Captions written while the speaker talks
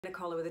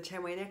Nicola with a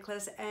 10-way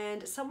necklace,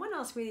 and someone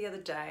asked me the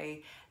other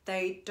day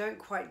they don't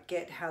quite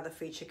get how the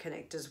feature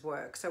connectors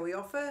work. So we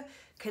offer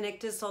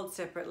connectors sold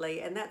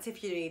separately, and that's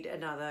if you need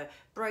another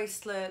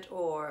bracelet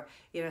or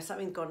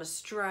something gone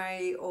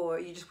astray, or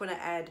you just want to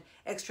add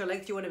extra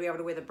length. You want to be able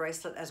to wear the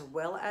bracelet as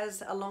well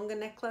as a longer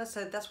necklace.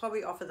 So that's why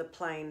we offer the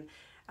plain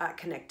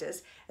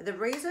connectors. The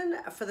reason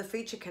for the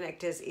feature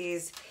connectors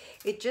is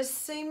it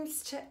just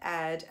seems to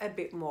add a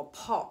bit more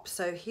pop.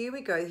 So here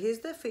we go. Here's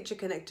the feature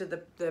connector,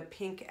 the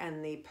pink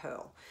and the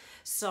pearl.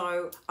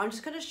 So I'm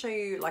just going to show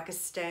you like a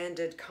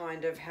standard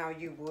kind of how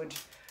you would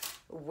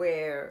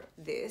wear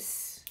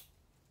this.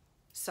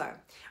 So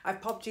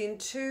I've popped in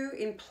two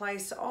in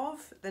place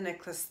of the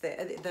necklace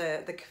there,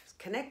 the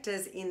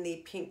connectors in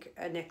the pink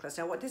necklace.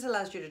 Now what this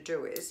allows you to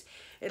do is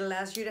it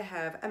allows you to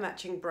have a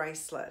matching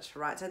bracelet,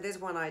 right? So there's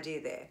one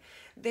idea there.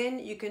 Then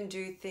you can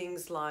do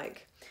things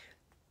like,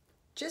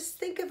 just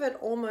think of it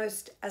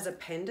almost as a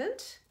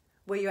pendant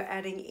where you're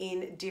adding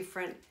in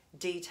different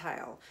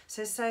detail.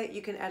 So say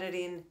you can add it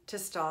in to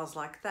styles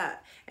like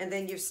that. And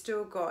then you've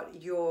still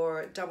got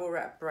your double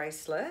wrap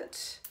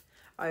bracelet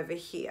over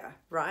here,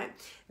 right?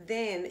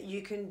 Then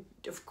you can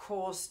of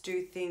course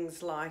do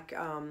things like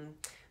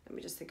let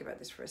me just think about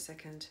this for a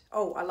second.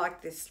 Oh, I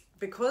like this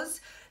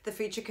because the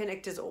feature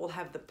connectors all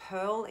have the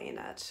pearl in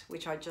it,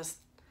 which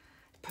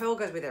pearl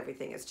goes with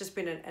everything. It's just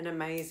been an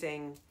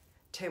amazing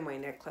 10-way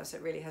necklace.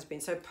 It really has been.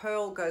 So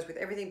pearl goes with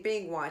everything.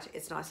 Being white,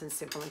 it's nice and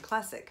simple and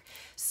classic.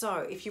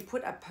 So if you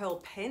put a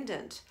pearl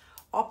pendant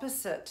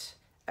opposite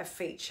a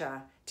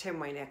feature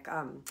 10-way neck,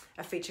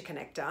 a feature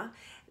connector,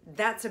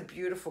 that's a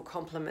beautiful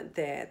complement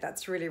there.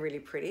 That's really, really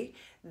pretty.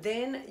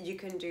 Then you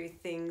can do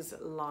things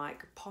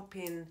like pop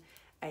in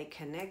a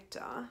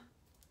connector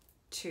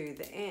to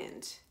the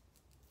end,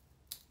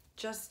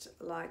 just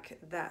like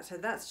that. So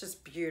that's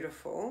just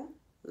beautiful.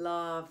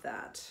 Love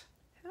that.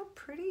 How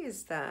pretty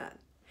is that?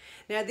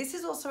 Now this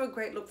is also a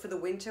great look for the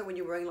winter when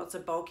you're wearing lots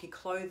of bulky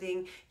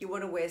clothing. You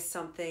want to wear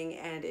something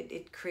and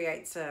it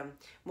creates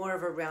more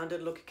of a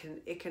rounded look.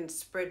 It can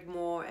spread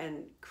more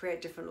and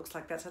create different looks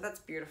like that. So that's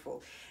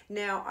beautiful.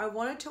 Now I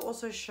wanted to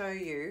also show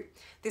you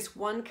this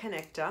one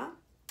connector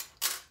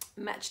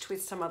matched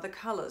with some other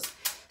colors.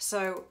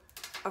 So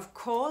of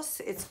course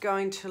it's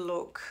going to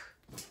look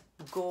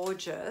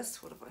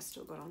gorgeous. What have I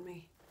still got on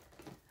me?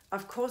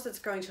 Of course it's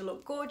going to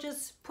look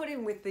gorgeous, put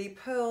in with the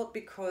pearl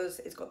because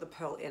it's got the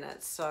pearl in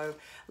it. So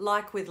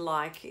like with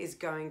like is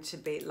going to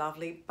be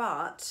lovely.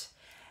 But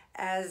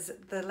as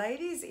the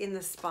ladies in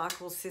the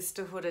Sparkle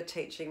Sisterhood are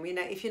teaching me,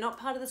 now if you're not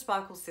part of the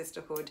Sparkle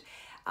Sisterhood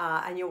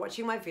and you're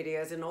watching my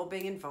videos and all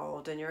being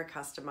involved and you're a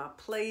customer,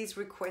 please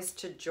request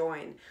to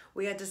join.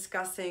 We are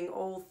discussing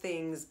all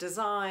things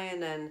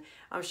design and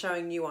I'm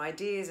showing new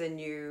ideas and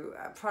new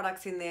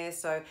products in there.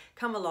 So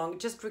come along,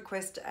 just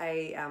request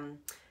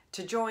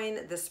to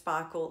join the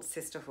Sparkle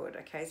Sisterhood,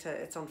 okay? So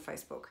it's on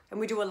Facebook. And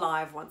we do a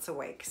live once a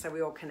week, so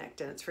we all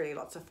connect and it's really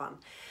lots of fun.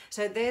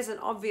 So there's an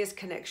obvious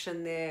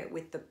connection there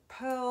with the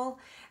pearl,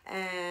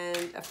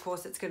 and of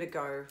course it's gonna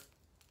go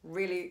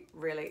really,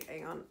 really,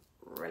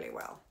 really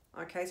well.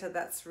 Okay, so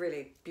that's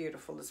really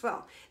beautiful as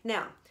well.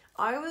 Now,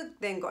 I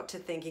then got to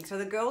thinking, so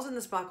the girls in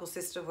the Sparkle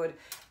Sisterhood,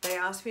 they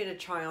asked me to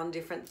try on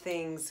different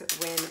things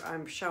when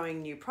I'm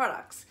showing new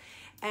products.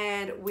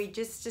 And we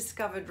just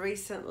discovered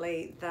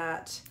recently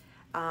that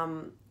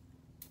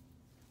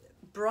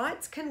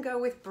brights can go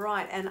with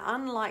bright, and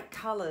unlike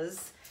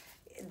colors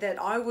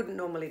that I wouldn't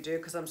normally do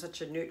because I'm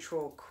such a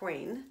neutral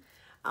queen,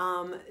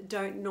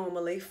 don't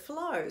normally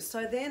flow.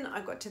 So then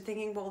I got to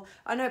thinking, well,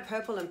 I know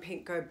purple and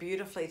pink go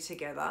beautifully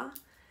together,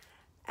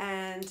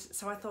 and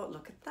so I thought,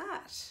 look at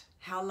that,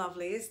 how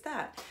lovely is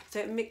that?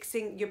 So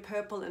mixing your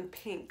purple and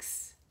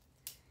pinks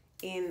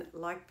in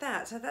like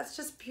that, so that's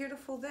just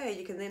beautiful there.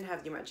 You can then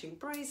have your matching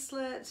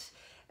bracelet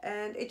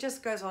and it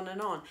just goes on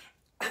and on.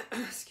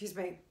 Excuse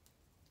me.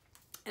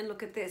 And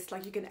look at this,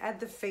 like you can add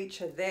the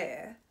feature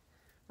there,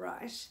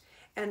 right?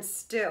 And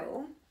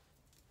still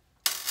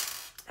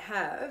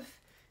have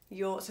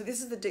your, so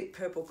this is the deep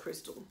purple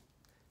crystal.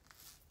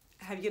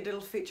 Have your little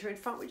feature in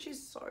front, which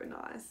is so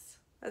nice.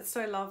 That's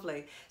so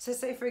lovely. So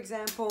say for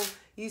example,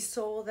 you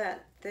saw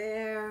that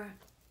there,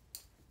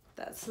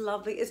 that's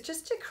lovely. It's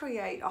just to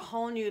create a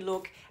whole new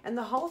look. And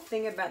the whole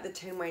thing about the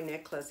 10-way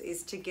necklace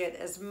is to get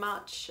as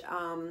much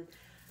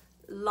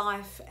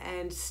life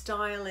and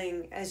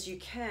styling as you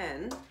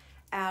can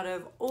out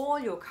of all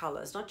your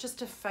colors, not just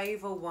to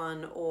favor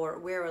one or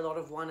wear a lot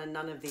of one and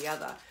none of the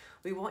other.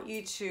 We want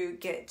you to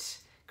get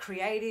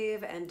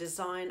creative and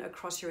design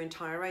across your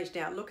entire range.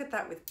 Now look at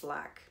that with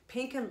black.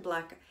 Pink and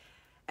black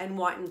and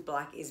white and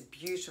black is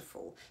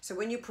beautiful. So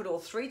when you put all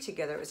three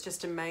together, it's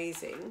just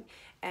amazing.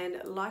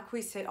 And like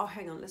we said, oh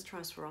hang on, let's try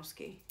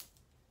Swarovski.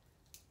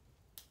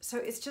 So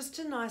it's just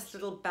a nice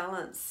little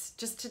balance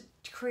just to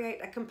create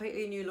a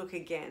completely new look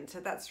again. So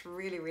that's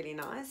really, really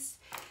nice.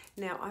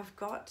 Now I've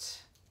got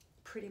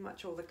pretty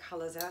much all the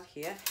colors out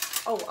here.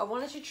 Oh, I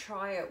wanted to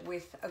try it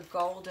with a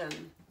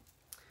golden.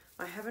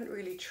 I haven't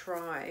really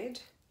tried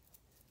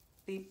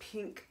the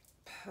pink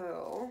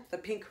pearl, the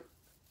pink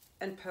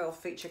and pearl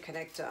feature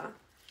connector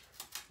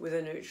with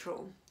a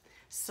neutral.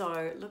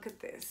 So look at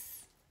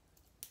this.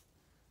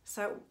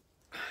 So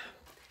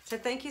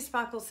thank you,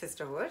 Sparkle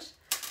Sisterhood.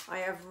 I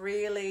have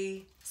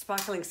really,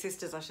 Sparkling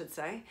Sisters, I should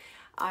say.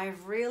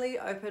 I've really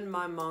opened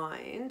my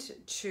mind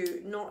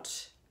to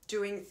not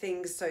doing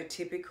things so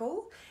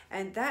typical.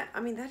 And that,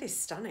 I mean, that is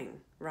stunning,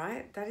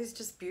 right? That is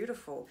just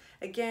beautiful.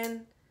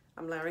 Again,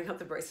 I'm layering up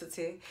the bracelets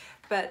here.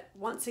 But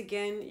once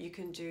again, you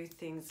can do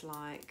things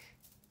like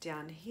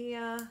down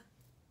here,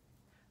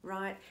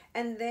 right?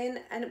 And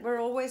then, and we're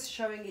always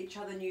showing each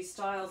other new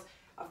styles.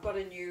 I've got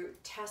a new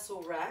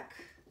tassel rack,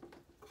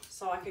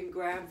 so I can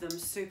grab them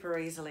super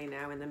easily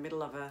now in the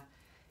middle of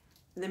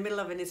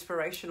an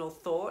inspirational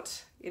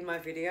thought in my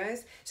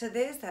videos. So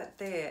there's that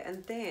there.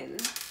 And then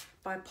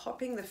by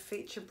popping the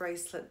feature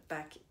bracelet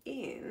back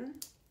in,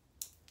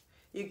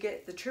 you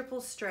get the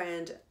triple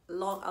strand, a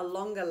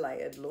longer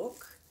layered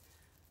look.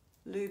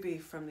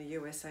 Luby from the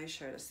USA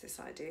showed us this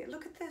idea.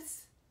 Look at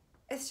this.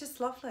 It's just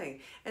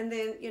lovely. And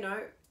then, you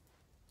know,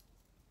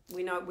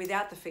 we know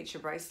without the feature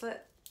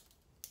bracelet,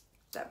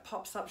 that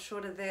pops up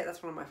shorter there.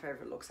 That's one of my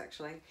favorite looks,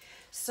 actually.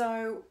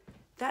 So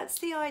that's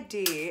the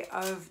idea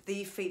of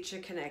the feature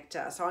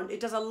connector. So it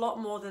does a lot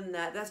more than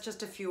that. That's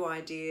just a few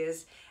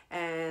ideas,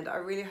 and I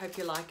really hope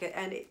you like it.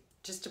 And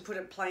just to put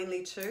it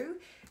plainly too,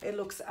 it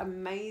looks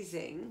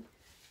amazing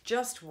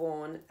just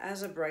worn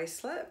as a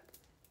bracelet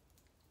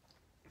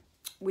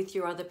with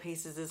your other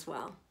pieces as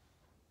well.